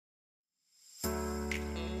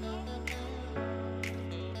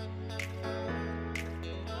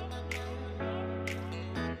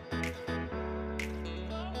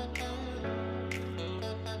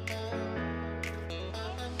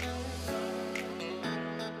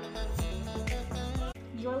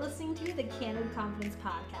the Candid Confidence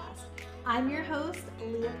Podcast. I'm your host,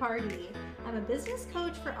 Leah Pardee. I'm a business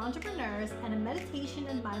coach for entrepreneurs and a meditation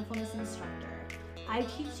and mindfulness instructor. I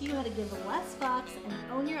teach you how to give less fucks and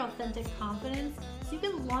own your authentic confidence so you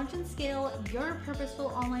can launch and scale your purposeful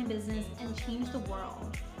online business and change the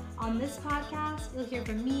world. On this podcast, you'll hear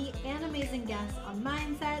from me and amazing guests on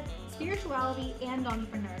mindset, spirituality, and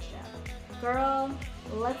entrepreneurship. Girl,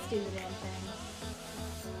 let's do the damn thing.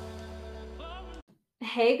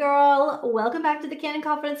 Hey girl, welcome back to the Candid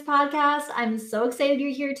Confidence Podcast. I'm so excited you're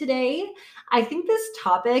here today. I think this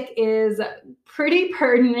topic is pretty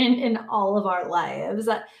pertinent in all of our lives.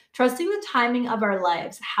 Trusting the timing of our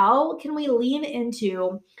lives. How can we lean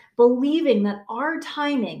into believing that our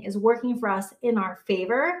timing is working for us in our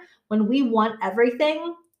favor when we want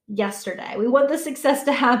everything yesterday? We want the success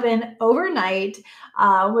to happen overnight.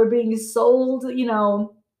 We're being sold,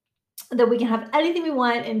 that we can have anything we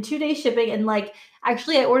want in 2-day shipping. And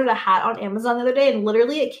actually, I ordered a hat on Amazon the other day and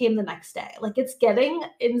literally it came the next day. It's getting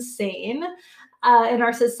insane in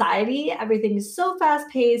our society. Everything's so fast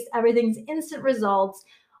paced, everything's instant results.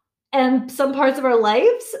 And some parts of our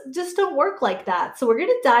lives just don't work like that. So we're going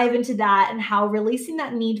to dive into that and how releasing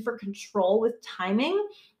that need for control with timing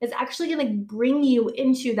is actually going to bring you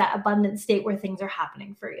into that abundant state where things are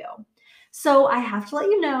happening for you. So I have to let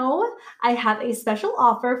you know, I have a special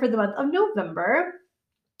offer for the month of November.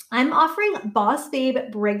 I'm offering Boss Babe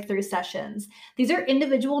Breakthrough Sessions. These are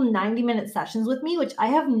individual 90-minute sessions with me, which I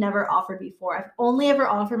have never offered before. I've only ever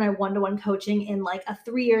offered my one-to-one coaching in a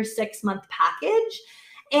 3 or 6 month package.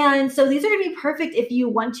 And so these are going to be perfect if you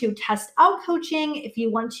want to test out coaching, if you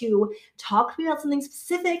want to talk to me about something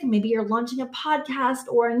specific. Maybe you're launching a podcast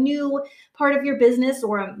or a new part of your business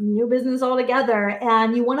or a new business altogether,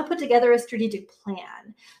 and you want to put together a strategic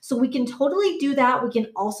plan. So we can totally do that. We can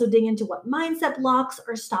also dig into what mindset blocks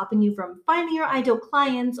are stopping you from finding your ideal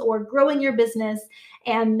clients or growing your business.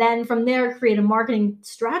 And then from there, create a marketing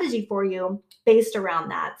strategy for you based around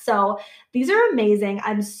that. So these are amazing.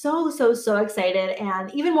 I'm so excited, and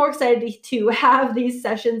even more excited to have these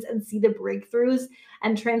sessions and see the breakthroughs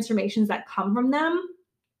and transformations that come from them,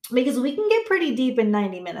 because we can get pretty deep in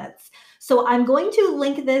 90 minutes. So I'm going to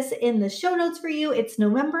link this in the show notes for you. It's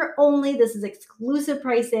November only. This is exclusive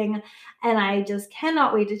pricing, and I just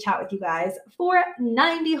cannot wait to chat with you guys for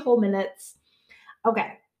 90 whole minutes.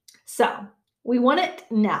 Okay, so we want it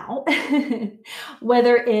now,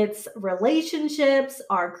 whether it's relationships,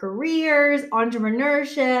 our careers,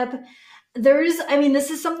 entrepreneurship.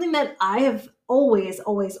 This is something that I have always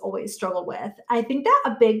struggled with. I think that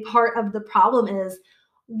a big part of the problem is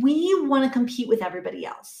we want to compete with everybody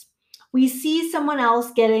else. We see someone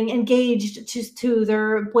else getting engaged to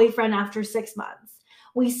their boyfriend after 6 months.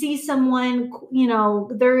 We see someone,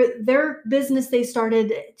 their business they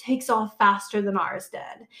started takes off faster than ours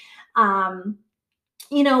did.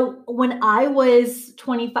 When I was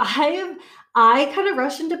 25, I kind of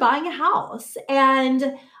rushed into buying a house,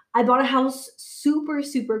 and I bought a house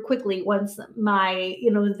super quickly once my,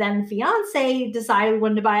 then fiance decided we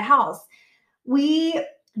wanted to buy a house. We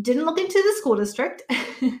didn't look into the school district.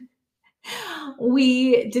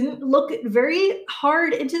 We didn't look very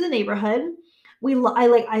hard into the neighborhood.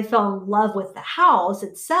 I fell in love with the house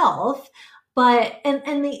itself, but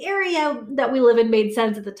and the area that we live in made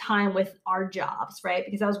sense at the time with our jobs, right?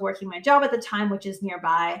 Because I was working my job at the time, which is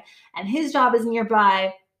nearby, and his job is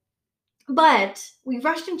nearby. But we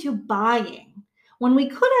rushed into buying when we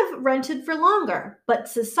could have rented for longer. But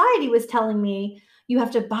society was telling me you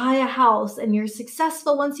have to buy a house and you're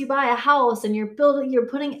successful once you buy a house and you're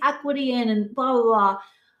putting equity in and blah, blah, blah,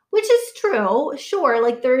 which is true. Sure.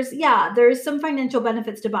 There's some financial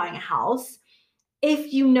benefits to buying a house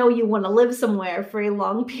if you want to live somewhere for a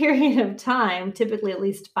long period of time, typically at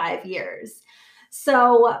least 5 years.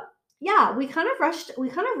 So yeah, we kind of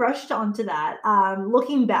rushed onto that.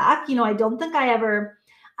 Looking back, I don't think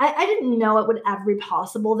I didn't know it would ever be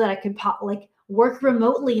possible that I could work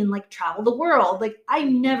remotely and travel the world. I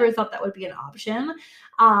never thought that would be an option.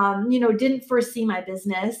 Didn't foresee my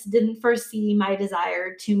business, didn't foresee my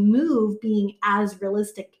desire to move being as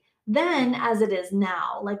realistic then as it is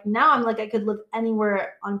now. Now I'm I could live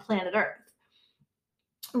anywhere on planet Earth.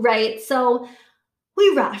 Right? So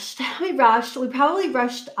we probably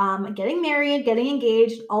rushed getting married, getting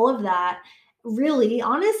engaged, all of that, really,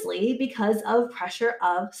 honestly, because of pressure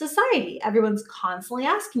of society. Everyone's constantly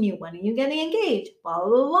asking you, when are you getting engaged? Blah,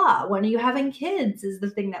 blah, blah. When are you having kids is the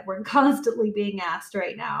thing that we're constantly being asked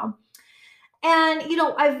right now. And,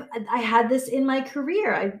 I had this in my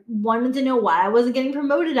career. I wanted to know why I wasn't getting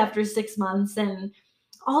promoted after 6 months and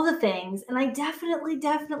all the things. And I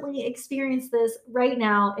definitely experience this right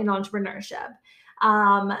now in entrepreneurship.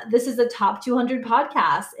 This is a top 200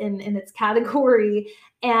 podcast in its category.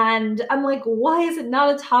 And I'm like, why is it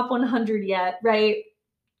not a top 100 yet? Right.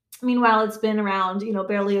 Meanwhile, it's been around,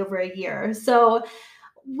 barely over a year. So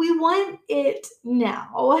we want it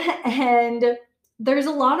now. And there's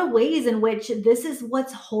a lot of ways in which this is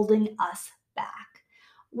what's holding us back.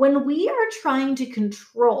 When we are trying to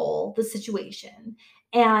control the situation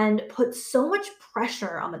and put so much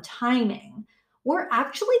pressure on the timing, we're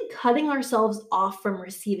actually cutting ourselves off from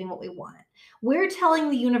receiving what we want. We're telling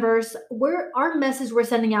the universe, our message we're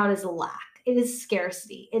sending out is lack. It is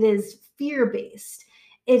scarcity. It is fear based.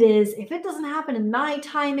 It is, if it doesn't happen in my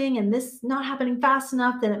timing and this not happening fast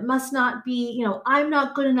enough, then it must not be, I'm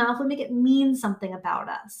not good enough. We make it mean something about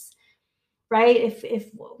us, right?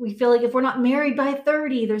 If we feel like if we're not married by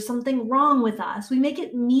 30, there's something wrong with us. We make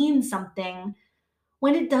it mean something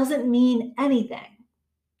when it doesn't mean anything.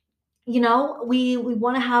 We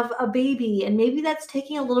want to have a baby, and maybe that's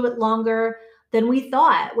taking a little bit longer than we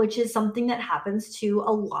thought, which is something that happens to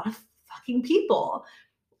a lot of fucking people.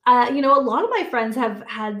 A lot of my friends have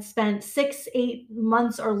had spent 6-8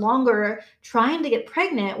 months or longer trying to get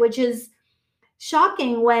pregnant, which is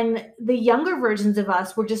shocking when the younger versions of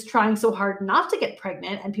us were just trying so hard not to get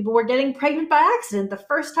pregnant, and people were getting pregnant by accident the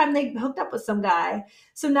first time they hooked up with some guy.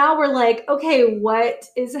 So now we're like, okay, what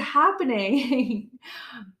is happening?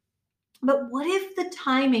 But what if the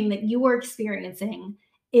timing that you are experiencing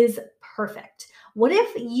is perfect? What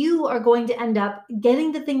if you are going to end up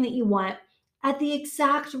getting the thing that you want at the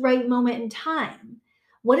exact right moment in time?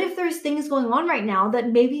 What if there's things going on right now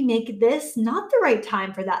that maybe make this not the right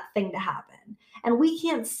time for that thing to happen? And we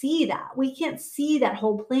can't see that. We can't see that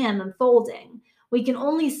whole plan unfolding. We can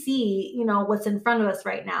only see, what's in front of us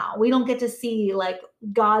right now. We don't get to see like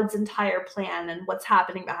God's entire plan and what's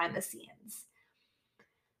happening behind the scenes.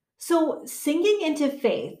 So, sinking into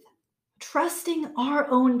faith, trusting our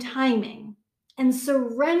own timing, and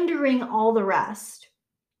surrendering all the rest,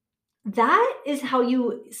 that is how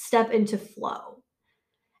you step into flow.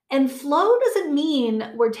 And flow doesn't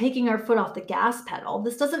mean we're taking our foot off the gas pedal.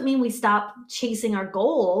 This doesn't mean we stop chasing our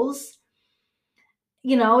goals.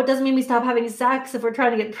 It doesn't mean we stop having sex if we're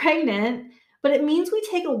trying to get pregnant, but it means we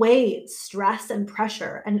take away stress and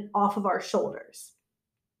pressure and off of our shoulders.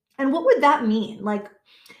 And what would that mean? Like,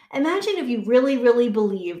 imagine if you really, really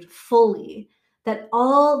believed fully that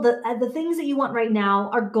all the things that you want right now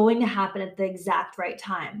are going to happen at the exact right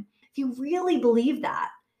time. If you really believe that,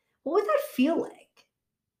 what would that feel like?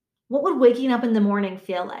 What would waking up in the morning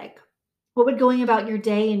feel like? What would going about your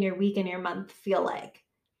day and your week and your month feel like?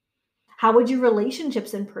 How would your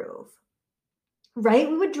relationships improve? Right?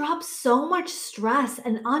 We would drop so much stress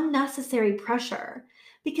and unnecessary pressure,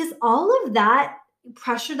 because all of that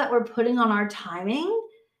pressure that we're putting on our timing,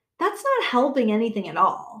 that's not helping anything at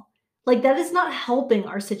all. Like, that is not helping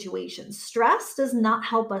our situation. Stress does not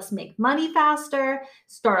help us make money faster,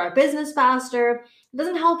 start our business faster. It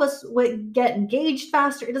doesn't help us get engaged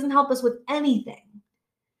faster. It doesn't help us with anything.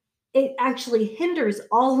 It actually hinders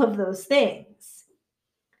all of those things.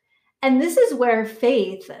 And this is where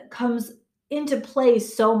faith comes into play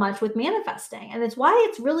so much with manifesting. And it's why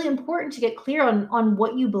it's really important to get clear on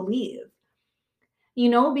what you believe.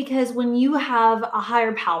 Because when you have a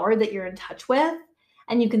higher power that you're in touch with,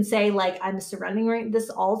 and you can say, like, I'm surrendering this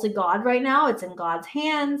all to God right now. It's in God's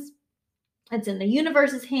hands. It's in the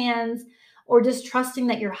universe's hands. Or just trusting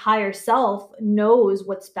that your higher self knows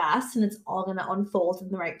what's best and it's all going to unfold in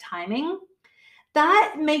the right timing.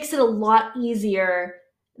 That makes it a lot easier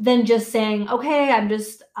than just saying, okay,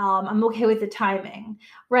 I'm okay with the timing,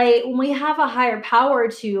 right? When we have a higher power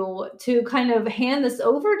to kind of hand this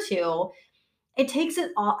over to, it takes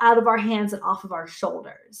it all out of our hands and off of our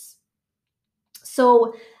shoulders.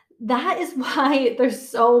 So that is why there's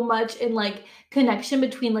so much in like connection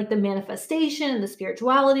between like the manifestation and the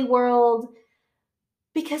spirituality world.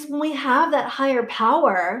 Because when we have that higher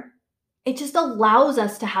power, it just allows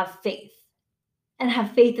us to have faith and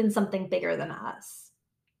have faith in something bigger than us.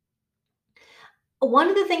 One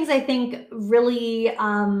of the things I think really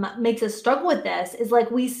makes us struggle with this is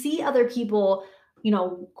like we see other people,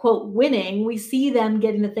 quote, winning. We see them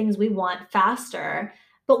getting the things we want faster.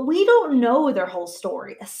 But we don't know their whole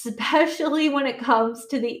story, especially when it comes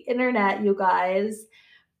to the internet, you guys.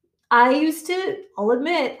 I'll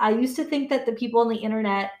admit, I used to think that the people on the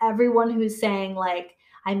internet, everyone who's saying like,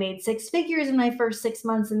 I made 6 figures in my first 6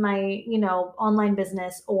 months in my, online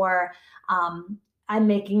business, or I'm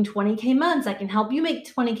making 20K months. I can help you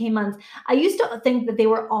make 20K months. I used to think that they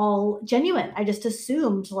were all genuine. I just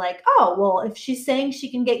assumed like, oh, well, if she's saying she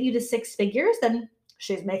can get you to 6 figures, then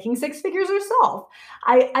she's making six figures herself.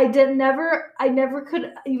 I never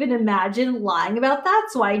could even imagine lying about that.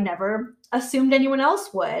 So I never assumed anyone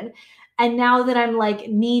else would. And now that I'm like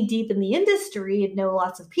knee deep in the industry and know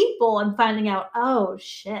lots of people, I'm finding out, oh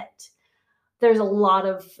shit, there's a lot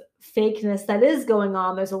of fakeness that is going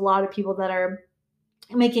on. There's a lot of people that are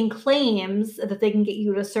making claims that they can get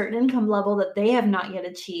you to a certain income level that they have not yet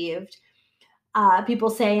achieved. People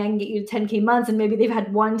saying I can get you to 10K months and maybe they've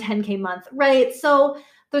had one 10K month, right? So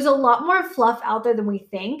there's a lot more fluff out there than we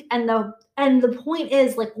think. And the point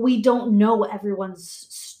is, like, we don't know everyone's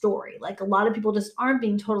story. Like, a lot of people just aren't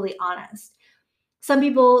being totally honest. Some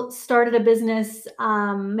people started a business,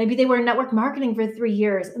 maybe they were in network marketing for 3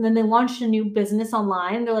 years and then they launched a new business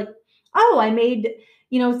online. They're like, oh, I made,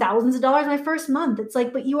 thousands of dollars my first month. It's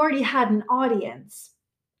like, but you already had an audience,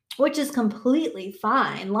 which is completely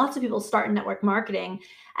fine. Lots of people start in network marketing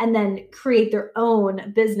and then create their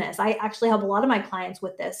own business. I actually help a lot of my clients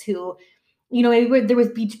with this who, maybe they're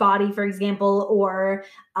with Beachbody, for example, or,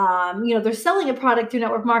 they're selling a product through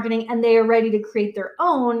network marketing and they are ready to create their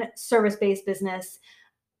own service-based business,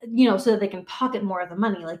 so that they can pocket more of the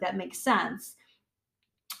money. Like, that makes sense.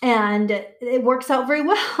 And it works out very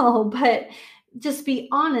well, but just be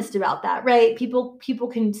honest about that, right? People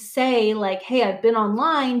can say like, hey, I've been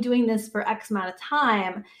online doing this for X amount of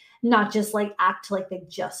time, not just like act like they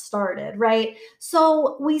just started, right?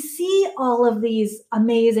 So we see all of these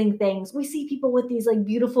amazing things. We see people with these like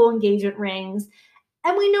beautiful engagement rings,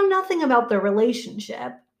 and we know nothing about their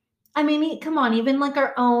relationship. I mean, come on, even like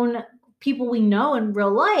our own people we know in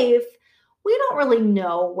real life, we don't really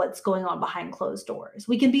know what's going on behind closed doors.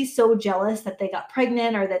 We can be so jealous that they got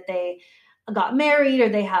pregnant or that they got married or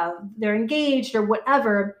they're engaged or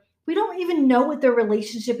whatever. We don't even know what their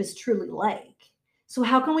relationship is truly like. So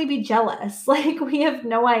how can we be jealous? Like, we have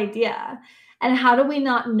no idea. And how do we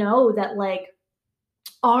not know that like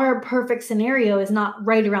our perfect scenario is not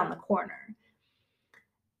right around the corner?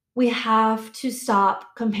 We have to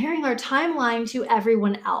stop comparing our timeline to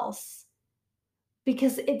everyone else,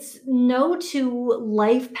 because it's no two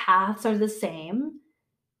life paths are the same.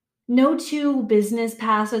 No two business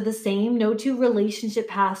paths are the same. No two relationship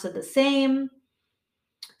paths are the same.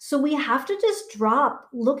 So we have to just drop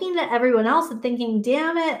looking at everyone else and thinking,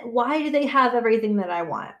 damn it, why do they have everything that I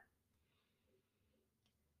want?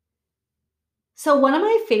 So, one of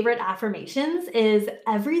my favorite affirmations is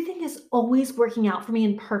everything is always working out for me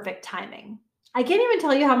in perfect timing. I can't even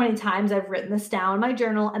tell you how many times I've written this down in my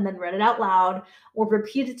journal and then read it out loud or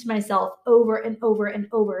repeated to myself over and over and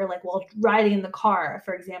over, like while riding in the car,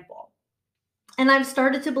 for example. And I've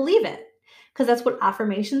started to believe it because that's what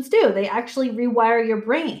affirmations do. They actually rewire your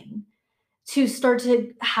brain to start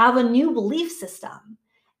to have a new belief system.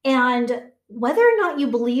 And whether or not you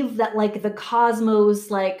believe that, like, the cosmos,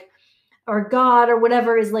 like, or God or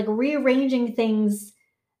whatever is like rearranging things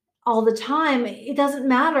all the time, it doesn't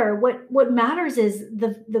matter. What matters is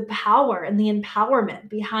the power and the empowerment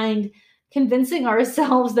behind convincing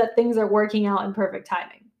ourselves that things are working out in perfect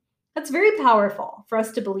timing. That's very powerful for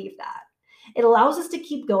us to believe that. It allows us to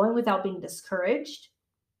keep going without being discouraged.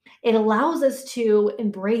 It allows us to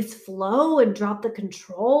embrace flow and drop the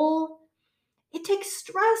control. It takes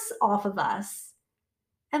stress off of us.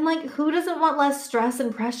 And like, who doesn't want less stress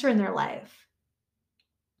and pressure in their life?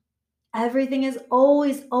 Everything is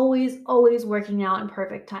always, always, always working out in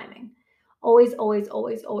perfect timing. Always, always,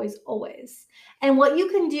 always, always, always. And what you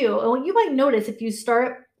can do, and what you might notice if you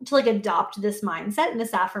start to like adopt this mindset and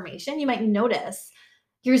this affirmation, you might notice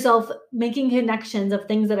yourself making connections of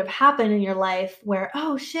things that have happened in your life where,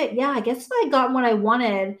 oh shit, yeah, I guess if I got what I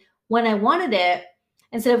wanted when I wanted it,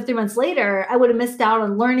 instead of 3 months later, I would have missed out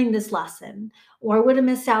on learning this lesson, or I would have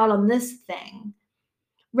missed out on this thing,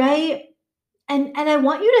 right? And I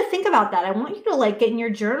want you to think about that. I want you to like get in your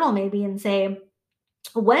journal maybe and say,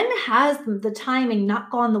 when has the timing not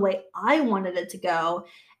gone the way I wanted it to go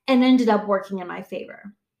and ended up working in my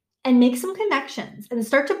favor? And make some connections and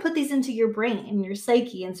start to put these into your brain and your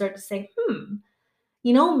psyche and start to say,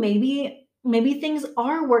 maybe things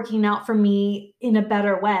are working out for me in a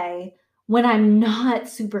better way when I'm not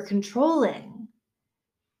super controlling.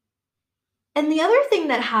 And the other thing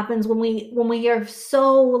that happens when we are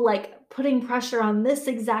so like putting pressure on this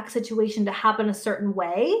exact situation to happen a certain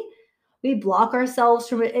way, we block ourselves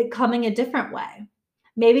from it coming a different way.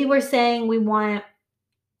 Maybe we're saying we want,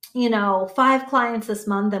 5 clients this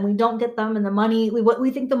month and we don't get them, and the money,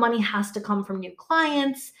 we think the money has to come from new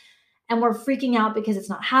clients, and we're freaking out because it's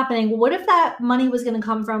not happening. Well, what if that money was going to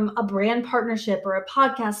come from a brand partnership or a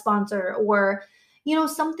podcast sponsor or,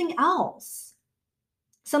 something else?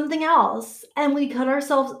 And we cut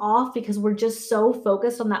ourselves off because we're just so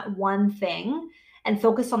focused on that one thing and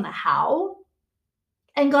focus on the how.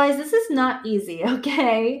 And guys, this is not easy,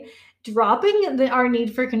 okay? Dropping our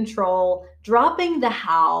need for control, dropping the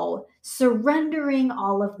how, surrendering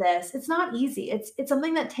all of this. It's not easy. It's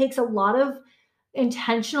something that takes a lot of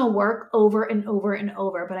intentional work over and over and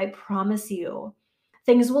over, but I promise you,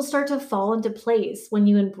 things will start to fall into place when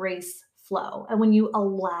you embrace flow and when you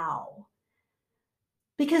allow.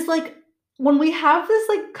 Because like when we have this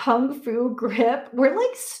like kung fu grip, we're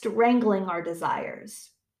like strangling our desires.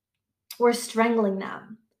 We're strangling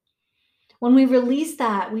them. When we release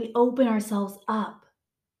that, we open ourselves up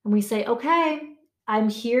and we say, okay, I'm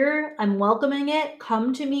here. I'm welcoming it.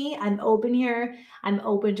 Come to me. I'm open here. I'm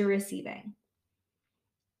open to receiving,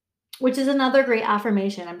 which is another great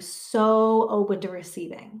affirmation. I'm so open to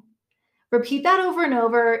receiving. Repeat that over and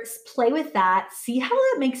over. Play with that. See how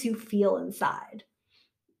that makes you feel inside.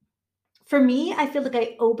 For me, I feel like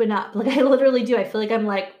I open up. Like I literally do. I feel like I'm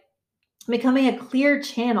like becoming a clear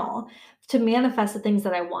channel to manifest the things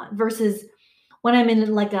that I want versus when I'm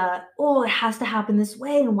in like oh, it has to happen this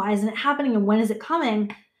way. And why isn't it happening? And when is it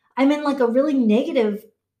coming? I'm in like a really negative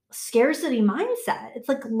scarcity mindset. It's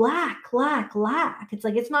like lack, lack, lack. It's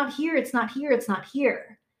like, it's not here. It's not here. It's not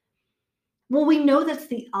here. Well, we know that's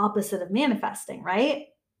the opposite of manifesting, right?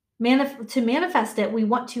 To manifest it, we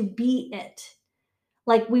want to be it.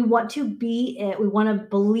 Like we want to be it. We want to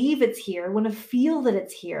believe it's here. We want to feel that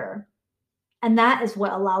it's here. And that is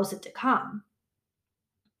what allows it to come.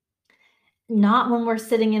 Not when we're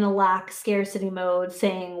sitting in a lack scarcity mode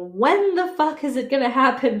saying, when the fuck is it going to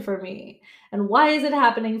happen for me? And why is it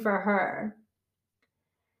happening for her?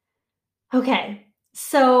 Okay,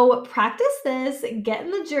 so practice this, get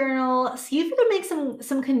in the journal, see if you can make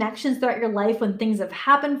some connections throughout your life when things have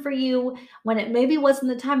happened for you, when it maybe wasn't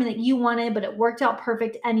the timing that you wanted, but it worked out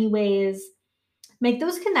perfect anyways. Make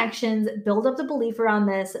those connections, build up the belief around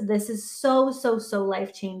this. This is so, so, so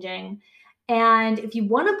life-changing. And if you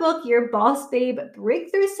want to book your Boss Babe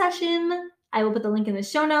breakthrough session, I will put the link in the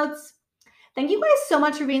show notes. Thank you guys so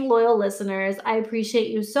much for being loyal listeners. I appreciate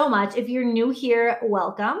you so much. If you're new here,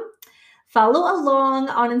 welcome. Follow along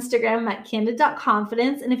on Instagram at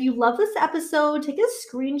candid.confidence. And if you love this episode, take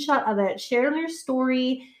a screenshot of it, share it on your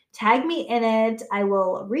story, tag me in it. I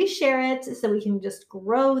will reshare it so we can just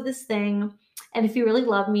grow this thing. And if you really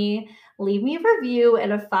love me, leave me a review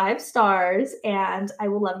and a 5 stars, and I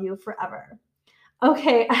will love you forever.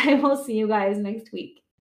 Okay, I will see you guys next week.